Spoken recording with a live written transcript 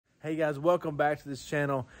Hey guys, welcome back to this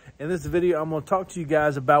channel. In this video, I'm going to talk to you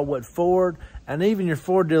guys about what Ford and even your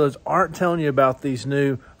Ford dealers aren't telling you about these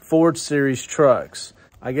new Ford Series trucks.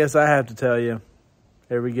 I guess I have to tell you.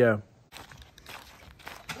 Here we go.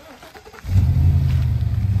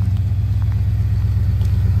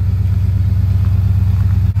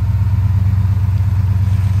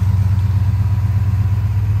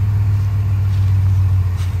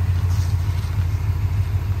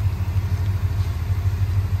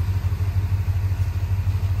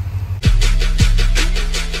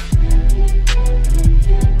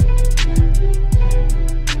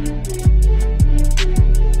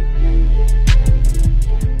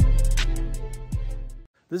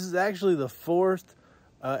 This is actually the fourth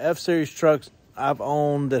F-Series truck I've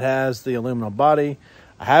owned that has the aluminum body.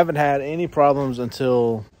 I haven't had any problems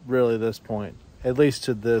until really this point, at least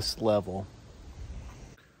to this level.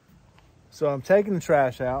 So I'm taking the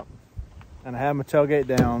trash out and I have my tailgate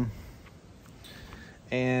down,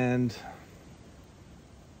 and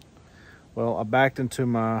well, I backed into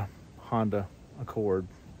my Honda Accord,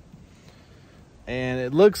 and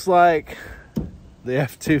it looks like the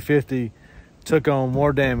F-250 took on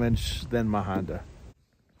more damage than my Honda.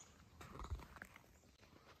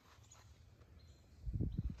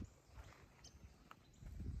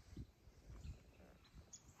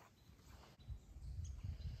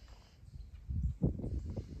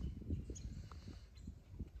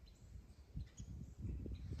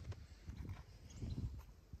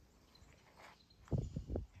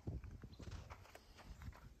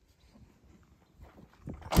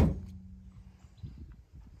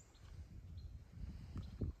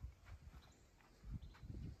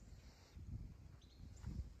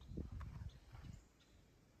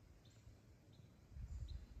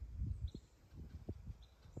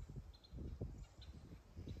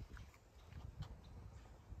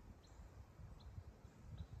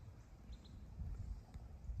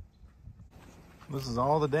 This is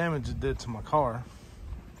all the damage it did to my car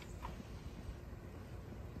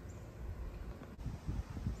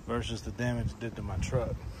versus the damage it did to my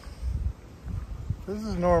truck. This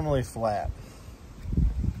is normally flat.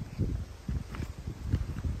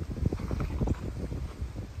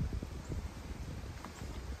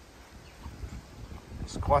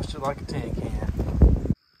 Squashed it like a tin can.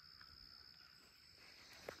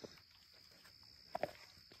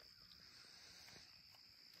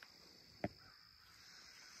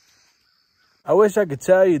 I wish I could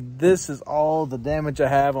tell you this is all the damage I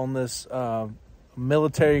have on this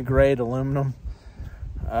military grade aluminum.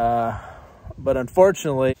 But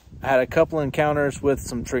unfortunately, I had a couple encounters with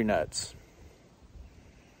some tree nuts.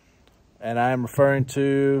 And I am referring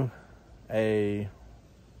to a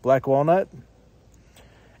black walnut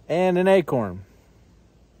and an acorn.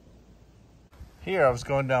 Here I was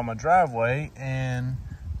going down my driveway and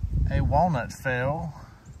a walnut fell,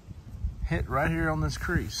 hit right here on this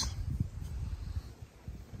crease.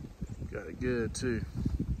 Got it good too,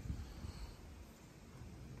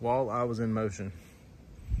 while I was in motion.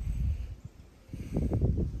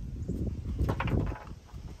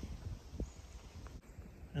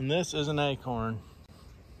 And this is an acorn,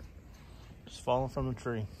 just falling from the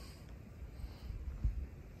tree.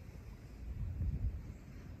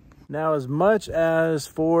 Now, as much as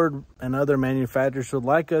Ford and other manufacturers would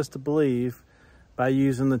like us to believe by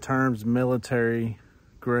using the terms military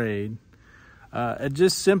grade, it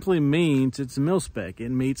just simply means it's a mil spec. It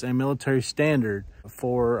meets a military standard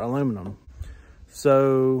for aluminum.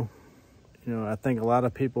 So, you know, I think a lot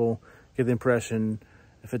of people get the impression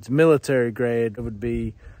if it's military grade, it would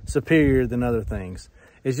be superior than other things.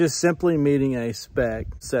 It's just simply meeting a spec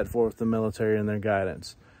set forth the military in their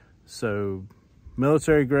guidance. So,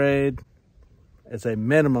 military grade, it's a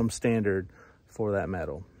minimum standard for that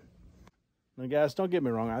metal. Now, guys, don't get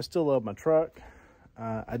me wrong. I still love my truck.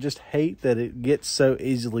 I just hate that it gets so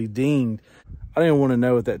easily dinged. I don't even want to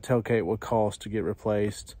know what that tailgate would cost to get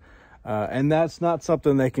replaced. And that's not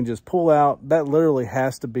something they can just pull out. That literally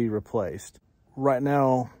has to be replaced. Right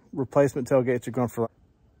now, replacement tailgates are going for like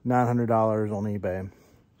 $900 on eBay.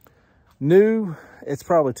 New, it's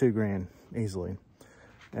probably $2,000 easily.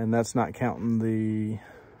 And that's not counting the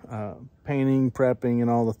painting, prepping, and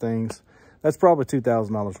all the things. That's probably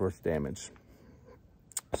 $2,000 worth of damage.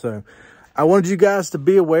 So I wanted you guys to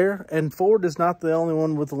be aware, and Ford is not the only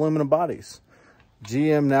one with aluminum bodies.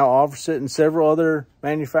 GM now offers it in several other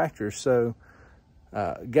manufacturers. So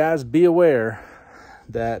guys, be aware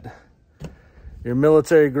that your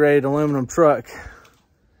military grade aluminum truck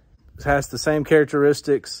has the same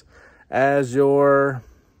characteristics as your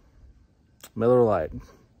Miller Lite.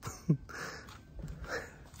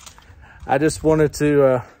 I just wanted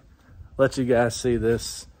to let you guys see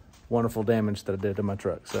this wonderful damage that I did to my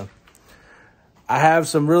truck. So I have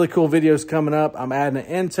some really cool videos coming up. I'm adding an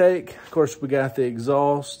intake. Of course, we got the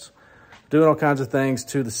exhaust, doing all kinds of things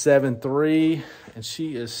to the 7.3, and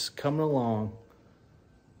she is coming along.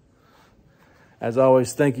 As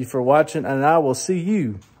always, thank you for watching, and I will see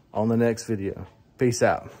you on the next video. Peace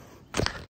out.